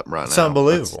blowing me up right It's now.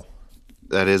 unbelievable.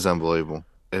 That is unbelievable.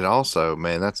 It also,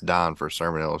 man, that's dying for a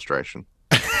sermon illustration.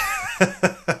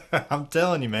 I'm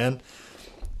telling you, man,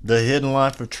 The Hidden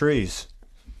Life of Trees.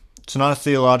 It's not a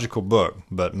theological book,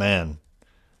 but man,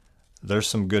 there's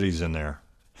some goodies in there.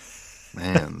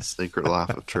 Man, the secret life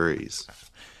of trees.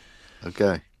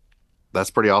 Okay. That's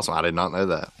pretty awesome. I did not know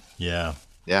that. Yeah,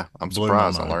 Yeah, I'm blew my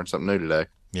surprised. I mind. learned something new today.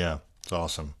 Yeah, it's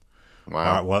awesome. All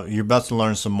right, Wow. well, you're about to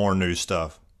learn some more new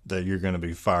stuff that you're going to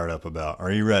be fired up about.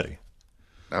 Are you ready?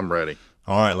 I'm ready.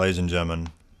 All right, ladies and gentlemen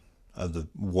of the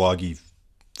Waggy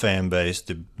fan base,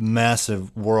 the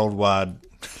massive worldwide,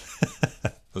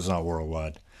 it's not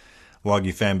worldwide,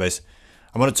 Waggy fan base.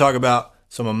 I'm going to talk about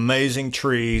some amazing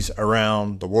trees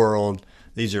around the world.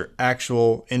 These are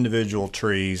actual individual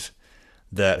trees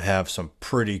that have some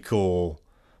pretty cool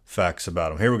facts about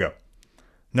them. Here we go.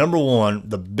 Number one,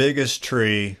 the biggest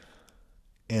tree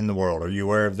in the world. Are you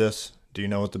aware of this? Do you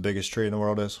know what the biggest tree in the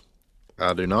world is?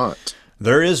 I do not.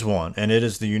 There is one, and it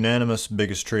is the unanimous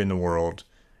biggest tree in the world.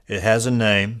 It has a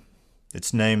name.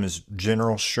 Its name is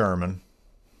General Sherman,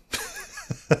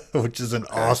 which is an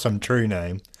Okay. awesome tree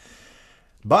name.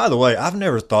 By the way, I've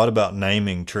never thought about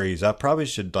naming trees. I probably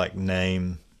should like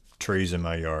name trees in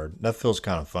my yard. That feels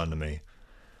kind of fun to me.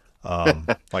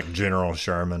 Like General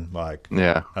Sherman, like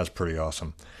Yeah. that's pretty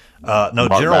awesome. No,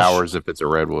 Mark General. Bowers if it's a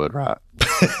redwood, right?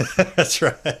 That's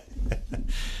right.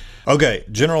 Okay,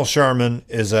 General Sherman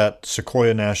is at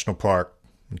Sequoia National Park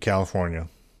in California.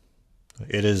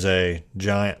 It is a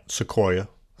giant sequoia,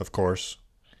 of course.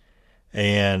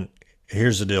 And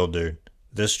here's the deal, dude.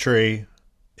 This tree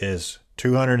is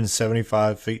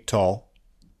 275 feet tall,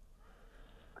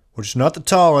 which is not the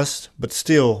tallest, but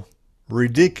still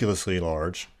ridiculously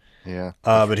large. Yeah.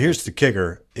 But here's the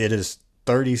kicker. It is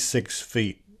 36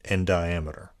 feet in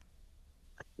diameter.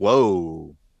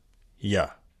 Whoa.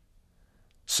 Yeah.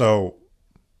 So,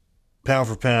 pound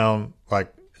for pound,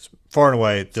 like it's far and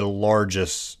away the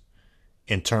largest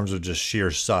in terms of just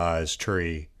sheer size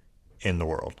tree in the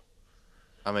world.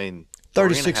 I mean,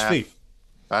 36 feet.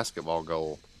 basketball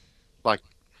goal. Like,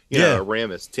 Yeah. a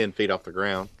rim is 10 feet off the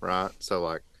ground, right? So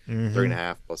like three and Mm-hmm. a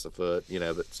half plus a foot,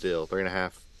 but still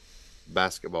 3.5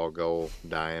 basketball goal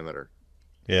diameter.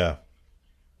 Yeah.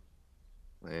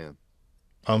 Man,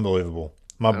 Unbelievable.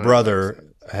 My that don't even make brother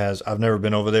sense. has. I've never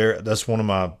been over there. That's one of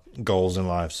my goals in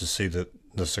life is to see the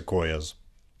sequoias.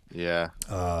 Yeah,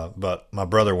 But my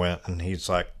brother went, and he's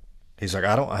like,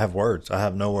 I don't have words. I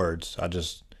have no words.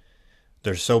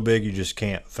 They're so big, you just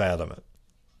can't fathom it.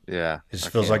 yeah, It just I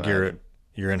feels can't like imagine.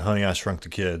 you're in Honey I Shrunk the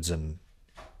Kids, and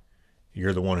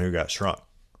you're the one who got shrunk.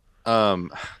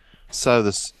 Um, so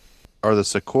this are the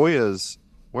sequoias.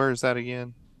 Where is that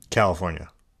again? California.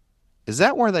 Is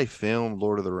that where they filmed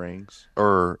Lord of the Rings?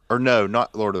 Or no,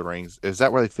 not Lord of the Rings. Is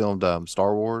that where they filmed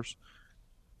Star Wars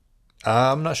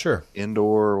I'm not sure.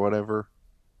 Indoor or whatever?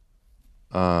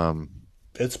 Um,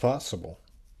 It's possible.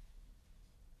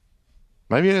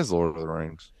 maybe it is Lord of the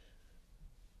Rings.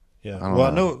 Yeah. I don't Well,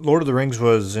 I know. know Lord of the Rings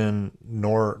was in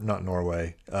not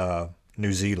Norway,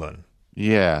 New Zealand.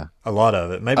 Yeah. A lot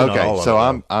of it, maybe not Okay. all of So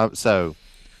it though. so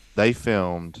they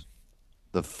filmed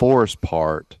the forest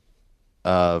part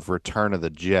of Return of the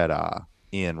Jedi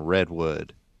in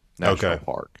Redwood National Okay.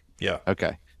 Park. Yeah.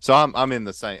 Okay. So I'm in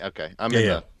the same. Okay. Yeah.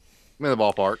 Yeah. I'm in the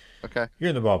ballpark. Okay. You're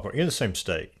in the ballpark. You're in the same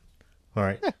state. All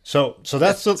right. Yeah. So Yeah.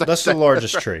 that's the That's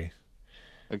largest right. tree.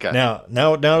 Okay. Now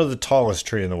to the tallest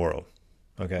tree in the world.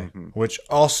 Okay. Hmm. Which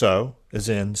also is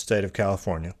in the state of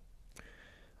California,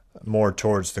 more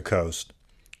towards the coast.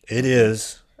 It Hmm.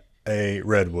 is a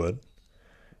redwood.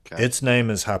 Okay. Its name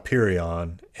is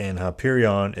Hyperion, and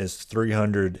Hyperion is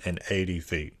 380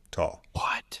 feet tall.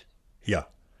 What? Yeah.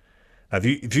 Now,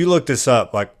 if you look this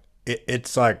up, like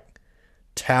it's like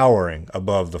towering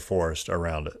above the forest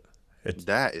around it. It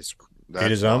That is it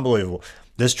that's is wild. unbelievable.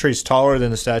 This tree's taller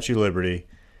than the Statue of Liberty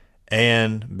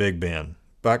and Big Ben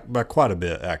by quite a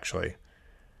bit, actually.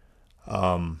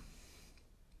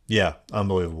 Yeah,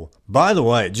 unbelievable. By the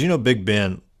way, do you know Big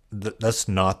Ben? That's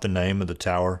not the name of the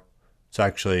tower. It's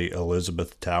actually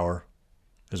Elizabeth Tower,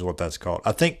 is what that's called. I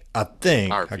I refuse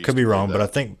could to be believe wrong, but I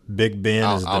that. think Big Ben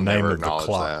is the I'll name never of the acknowledge that.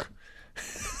 clock.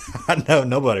 I know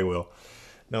nobody will.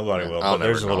 Nobody Yeah, will. I'll But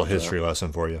never there's a little acknowledge that. history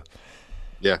lesson for you.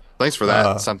 Yeah. Thanks for that.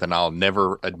 Uh, Something I'll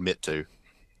never admit to.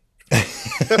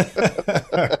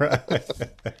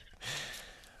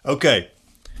 okay,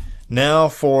 now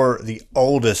for the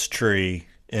oldest tree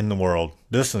in the world.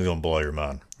 This is gonna blow your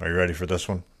mind. Are you ready for this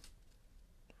one?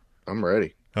 I'm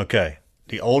ready. Okay,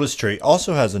 the oldest tree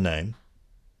also has a name,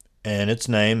 and its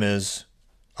name is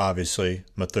obviously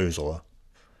Methuselah.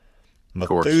 Of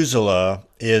course. Methuselah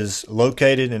is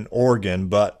located in Oregon,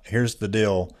 but here's the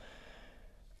deal: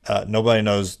 nobody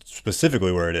knows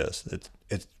specifically where it is.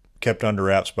 It's kept under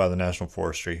wraps by the National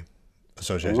Forestry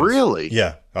Associations. Really?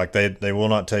 Yeah, like they will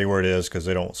not tell you where it is because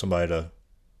they don't want somebody to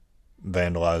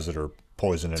vandalize it or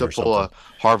poison it To or pull something.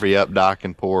 a Harvey Updike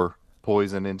and pour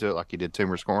poison into it like you did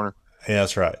Tumor's Corner? Yeah,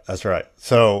 that's right. That's right.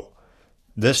 So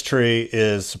this tree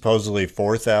is supposedly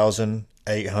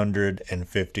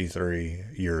 4,853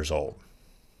 years old.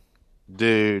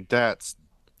 Dude, that's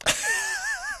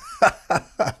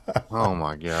oh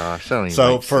my gosh. That don't even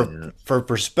So make for sense. for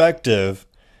perspective,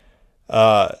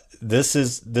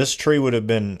 this tree would have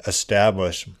been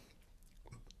established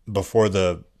before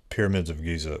the pyramids of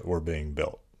Giza were being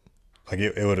built. Like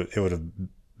it would have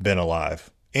been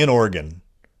alive in Oregon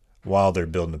while they're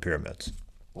building the pyramids.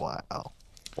 Wow.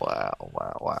 Wow.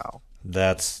 Wow. Wow.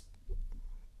 That's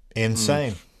Mm.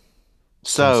 insane.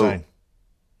 It's So insane.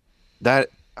 that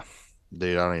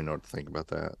dude, I don't even know what to think about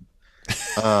that.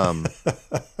 Um,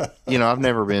 I've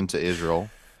never been to Israel,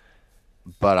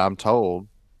 but I'm told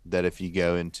that if you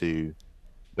go into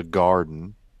the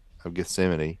Garden of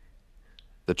Gethsemane,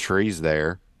 the trees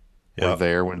there were Yep.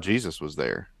 there when Jesus was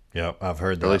there, Yep. I've heard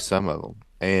or at that. least some of them.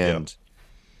 Yep. And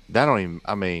that don't even,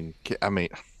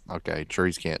 okay,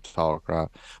 trees can't talk, right?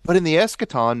 But in the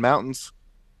eschaton, mountains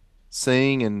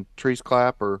sing and trees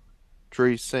clap, or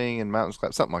trees sing and mountains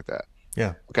clap, something like that.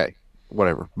 Yeah. Okay,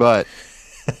 whatever. But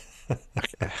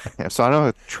so I know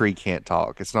a tree can't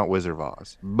talk. It's not Wizard of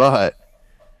Oz, but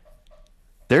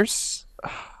there's,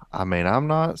 I'm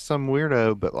not some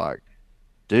weirdo, but like,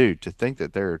 dude, to think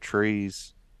that there are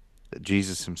trees that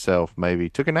Jesus himself maybe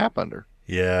took a nap under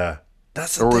Yeah.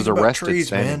 That's the or was thing about arrested trees,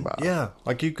 standing man. by. Yeah.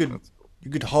 Like you could That's- you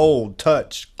could hold,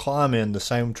 touch, climb in the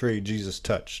same tree Jesus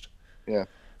touched. Yeah.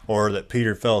 Or that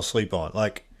Peter fell asleep on.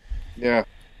 Like, Yeah.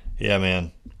 yeah,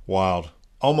 man. Wild.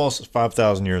 Almost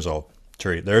 5,000 years old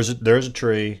tree. There's a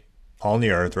tree on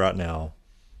the earth right now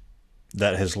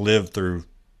that has lived through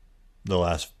the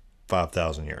last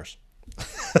 5,000 years.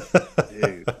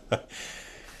 Dude.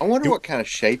 I wonder You, what kind of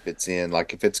shape it's in,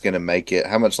 like if it's going to make it,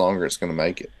 how much longer it's going to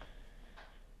make it.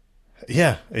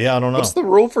 yeah, yeah. I don't What's know. the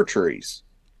rule for trees?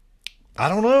 I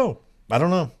don't know. I don't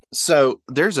know. So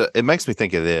it makes me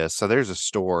think of this. So there's a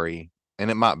story, and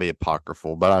it might be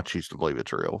apocryphal, but I choose to believe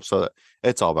it's real. So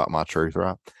it's all about my truth,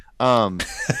 right? Um,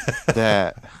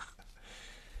 that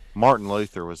Martin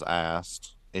Luther was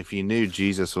asked if you knew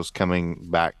Jesus was coming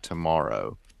back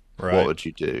tomorrow, what Right. would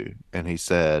you do? And he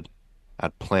said,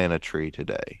 I'd plant a tree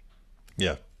today.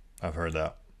 Yeah, I've heard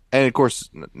that. And of course,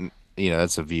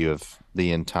 that's a view of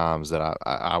the end times that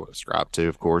I would ascribe to,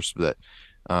 of course. But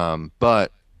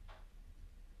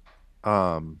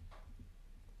um,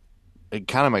 it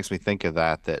kind of makes me think of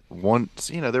that once,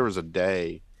 there was a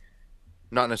day,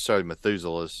 not necessarily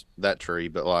Methuselah's, that tree,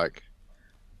 but like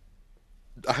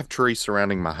I have trees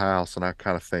surrounding my house, and I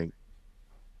kind of think,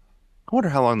 I wonder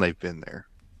how long they've been there.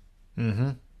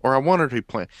 Mm-hmm. Or I wonder who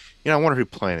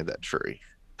planted that tree.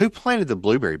 Who planted the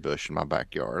blueberry bush in my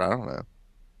backyard? I don't know.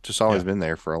 Just always Yeah. been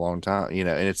there for a long time, and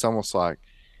it's almost like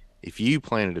if you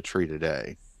planted a tree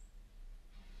today,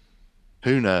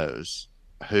 who knows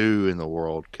who in the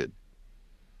world could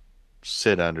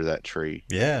sit under that tree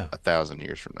Yeah. 1,000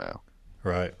 years from now.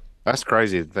 Right. That's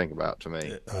crazy to think about to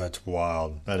me. It's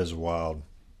wild. That is wild.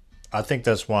 I think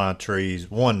that's why trees,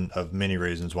 one of many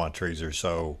reasons why trees are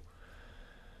so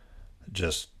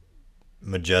just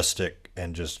majestic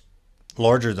and just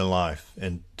larger than life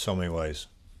in so many ways.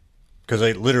 Because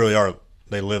they literally are,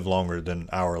 they live longer than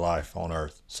our life on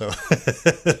Earth. So,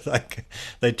 like,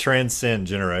 they transcend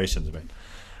generations, man.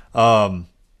 All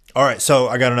right, so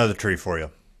I got another tree for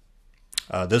you.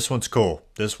 This one's cool.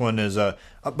 This one is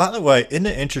by the way, isn't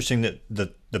it interesting that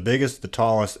the biggest, the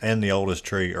tallest, and the oldest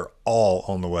tree are all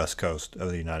on the west coast of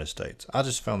the United States? I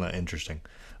just found that interesting.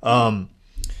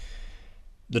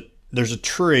 There's a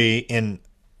tree in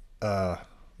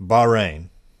Bahrain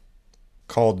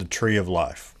called the Tree of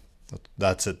Life.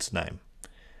 That's its name.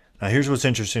 Now, here's what's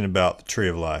interesting about the Tree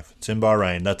of Life. It's in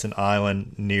Bahrain. That's an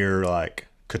island near like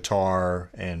Qatar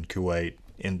and Kuwait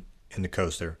in the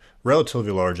coast there.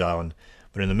 Relatively large island.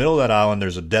 But in the middle of that island,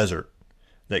 there's a desert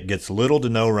that gets little to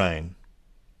no rain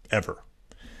ever.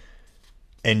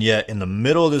 And yet, in the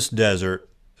middle of this desert,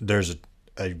 there's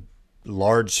a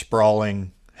large,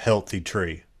 sprawling, healthy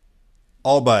tree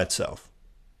all by itself.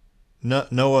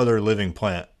 No other living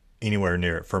plant anywhere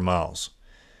near it for miles.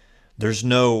 There's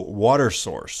no water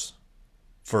source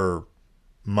for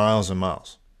miles and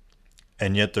miles.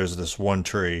 And yet, there's this one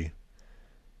tree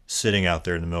sitting out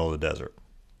there in the middle of the desert.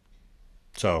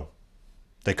 So,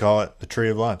 they call it the Tree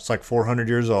of Life. It's like 400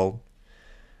 years old.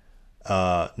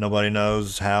 Nobody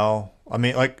knows how. I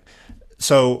mean, like,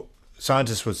 so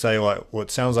scientists would say, like, what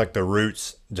sounds like the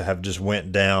roots have just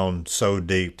went down so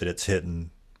deep that it's hitting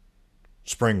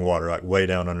spring water, like way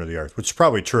down under the earth, which is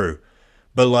probably true.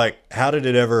 But like, how did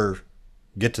it ever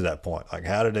get to that point? Like,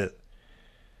 how did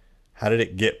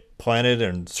it get planted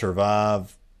and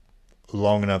survive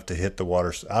long enough to hit the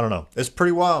water? I don't know. It's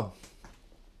pretty wild.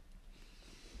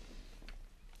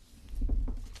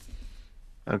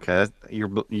 Okay,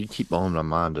 you keep blowing my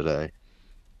mind today.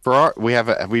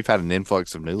 We've had an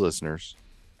influx of new listeners,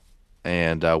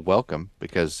 and welcome,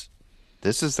 because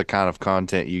this is the kind of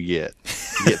content you get.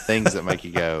 You get things that make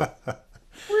you go,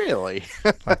 really?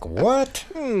 Like, what?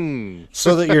 Hmm.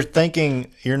 So that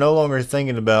you're no longer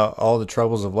thinking about all the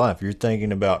troubles of life. You're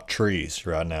thinking about trees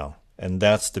right now. And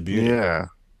that's the beauty. Yeah.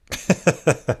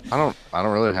 I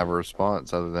don't really have a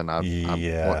response other than I want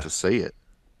Yeah. to see it.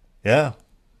 Yeah.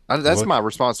 That's Look, my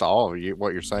response to all of you,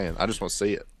 what you're saying. I just want to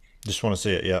see it. just want to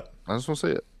see it. Yeah. I just want to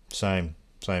see it. Same.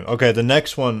 Same. Okay, the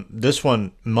next one, this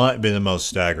one might be the most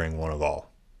staggering one of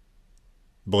all.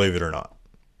 Believe it or not.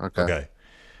 Okay. Okay.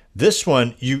 This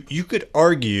one, you could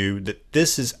argue that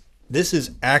this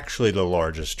is actually the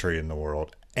largest tree in the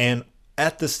world, and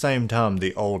at the same time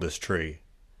the oldest tree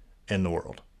in the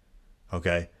world.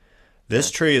 Okay? This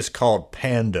Okay. tree is called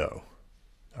Pando,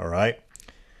 all right?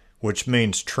 Which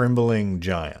means trembling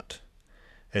giant.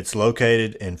 It's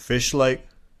located in Fish Lake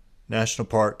National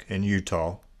Park in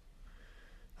Utah.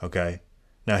 Okay?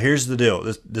 Now here's the deal.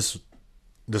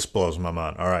 This blows my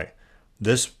mind. All right.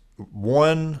 This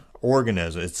one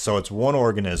organism, it's one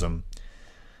organism,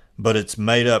 but it's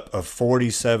made up of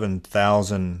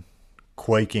 47,000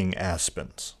 quaking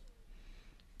aspens.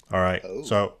 All right.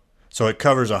 Oh. So it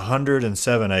covers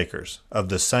 107 acres of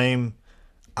the same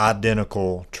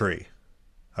identical tree.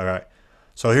 All right.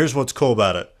 So here's what's cool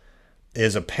about it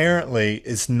is apparently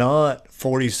it's not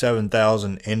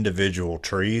 47,000 individual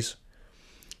trees.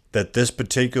 That this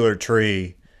particular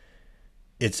tree,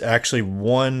 it's actually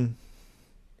one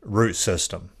root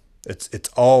system. It's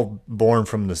all born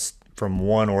from from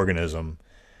one organism,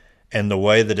 and the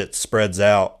way that it spreads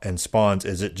out and spawns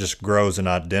is it just grows an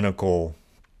identical,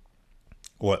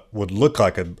 what would look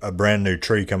like a brand new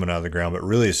tree coming out of the ground, but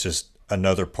really it's just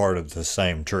another part of the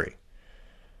same tree.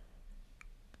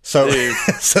 So, Dude.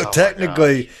 so Oh my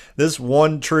technically, gosh. this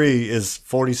one tree is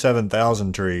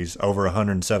 47,000 trees over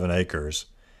 107 acres.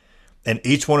 And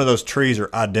each one of those trees are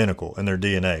identical in their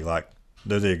DNA. Like,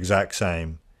 they're the exact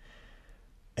same.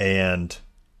 And,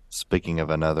 Speaking of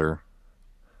another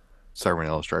sermon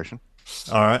illustration.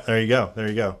 all right, there you go. There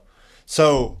you go.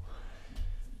 So,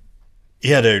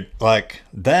 yeah, dude, like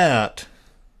that,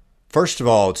 first of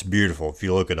all, it's beautiful if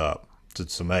you look it up.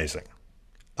 It's amazing.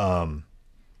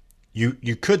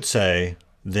 You could say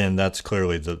then that's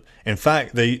clearly the. In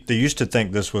fact, they used to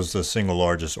think this was the single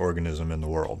largest organism in the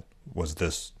world. Was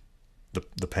this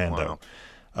the pando?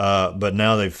 Wow. But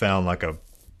now they've found like a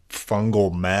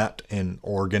fungal mat in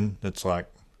Oregon that's like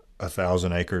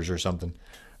 1,000 acres or something.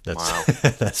 That's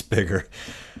Wow. that's bigger.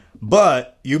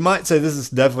 But you might say this is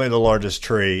definitely the largest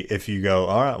tree if you go,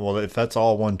 all right, well, if that's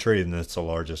all one tree, then it's the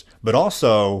largest. But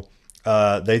also,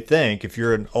 they think if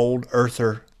you're an old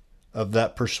earther of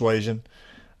that persuasion,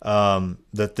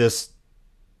 that this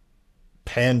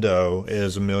pando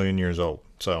is 1,000,000 years old.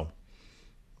 So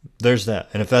there's that.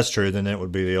 And if that's true, then it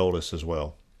would be the oldest as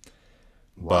well.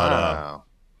 But Wow.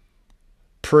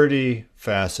 pretty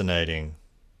fascinating.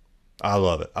 I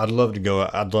love it. I'd love to go.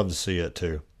 I'd love to see it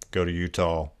too. Go to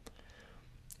Utah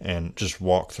and just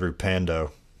walk through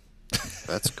Pando.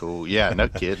 That's cool. Yeah, no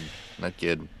kidding. No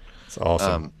kidding. It's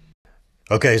awesome. Um,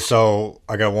 Okay, so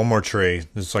I got one more tree.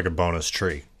 This is like a bonus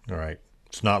tree. All right.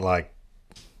 It's not like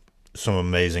some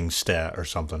amazing stat or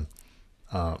something.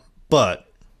 But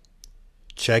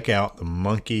check out the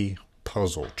monkey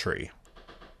puzzle tree.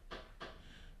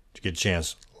 If you get a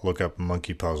chance, look up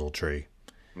monkey puzzle tree.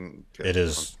 okay. It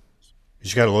is, you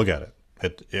just got to look at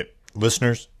it.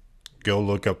 Listeners, go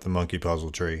look up the monkey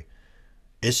puzzle tree.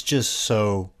 It's just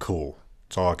so cool.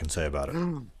 That's all I can say about it.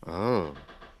 Oh,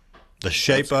 The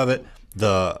shape of it,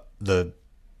 the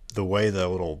way the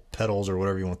little petals or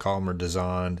whatever you want to call them are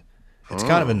designed. It's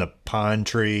kind of in the pine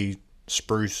tree,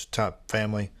 spruce type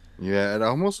family. yeah. It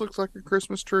almost looks like a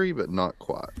Christmas tree, but not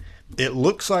quite. It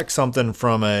looks like something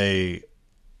from a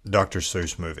Dr.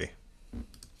 Seuss movie.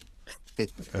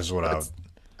 Is what I would.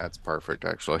 That's perfect,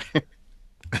 actually.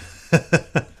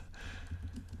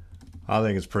 I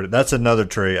think it's pretty. That's another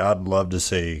tree I'd love to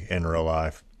see in real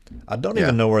life. I don't Yeah.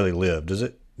 even know where they live. Does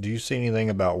it? Do you see anything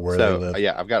about where they So, live?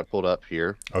 yeah, I've got it pulled up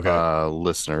here. Okay.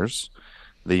 Listeners,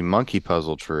 the monkey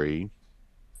puzzle tree.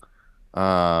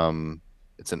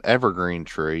 It's an evergreen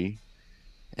tree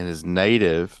and is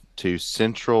native to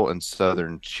central and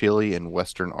southern Chile and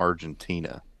western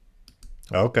Argentina.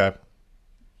 Okay.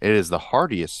 It is the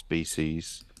hardiest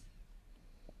species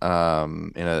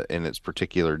in its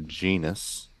particular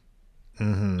genus. It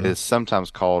Mm-hmm. is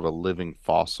sometimes called a living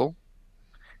fossil.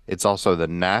 It's also the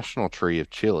national tree of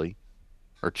Chile,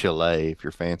 or Chile if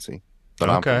you're fancy, but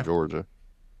I'm from Okay. Georgia.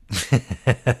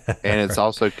 And it's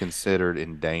also considered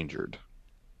endangered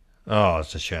Oh,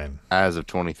 it's a shame. as of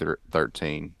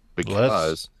 2013 Let's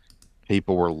because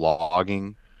people were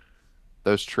logging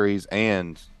those trees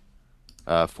and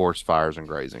forest fires and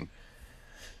grazing.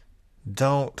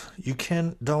 don't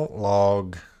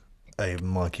log a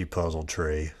monkey puzzle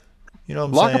tree. You know what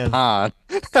I'm Log a saying? pine.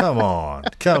 Come on.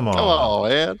 Come Come on. on,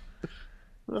 man.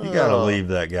 You got to Oh, leave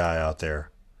that guy out there.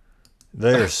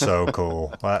 They're so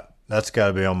cool. That's got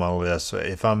to be on my list. So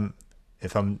if I'm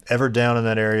ever down in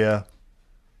that area,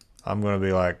 I'm going to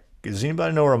be like, does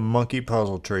anybody know where a monkey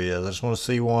puzzle tree is? I just want to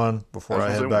see one before I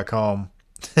that's head what back home.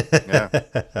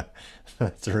 yeah.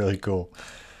 That's really cool.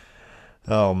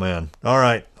 Oh man. All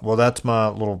right. Well, that's my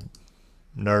little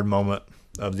nerd moment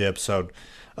of the episode.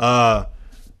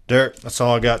 Derek, that's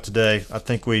all I got today. I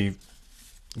think we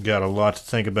got a lot to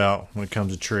think about when it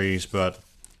comes to trees, but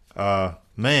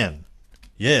man,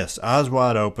 yes, eyes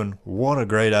wide open. What a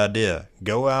great idea.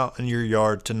 Go out in your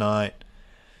yard tonight,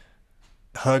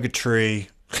 hug a tree,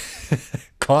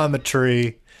 climb a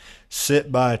tree,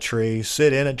 sit by a tree,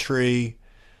 sit in a tree,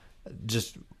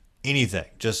 just anything.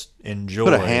 Just enjoy.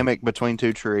 Put a hammock between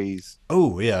two trees.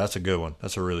 Oh, yeah, that's a good one.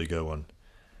 That's a really good one.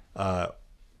 Uh,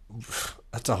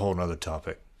 that's a whole nother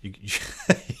topic.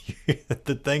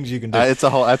 The things you can do. It's a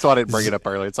whole. That's why I didn't bring it up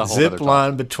earlier. It's a whole other Zip topic.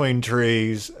 line between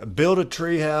trees. Build a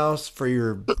tree house for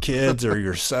your kids or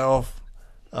yourself.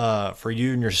 For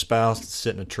you and your spouse to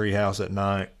sit in a tree house at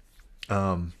night.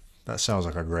 That sounds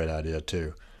like a great idea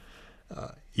too.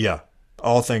 Yeah,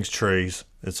 all things trees.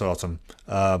 It's awesome.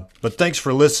 But thanks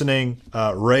for listening.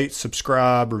 Rate,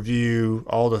 subscribe, review,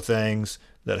 all the things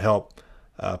that help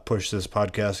push this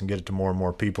podcast and get it to more and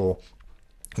more people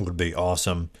would be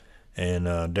awesome.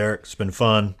 And Derrick, it's been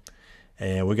fun.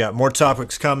 And we got more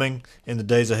topics coming in the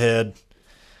days ahead.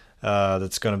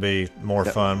 That's going to be more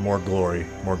fun, more glory,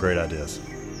 more great ideas.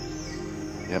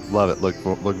 Yep, love it. Looking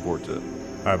forward to it.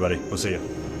 All right, buddy. We'll see you.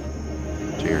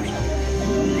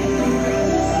 Cheers.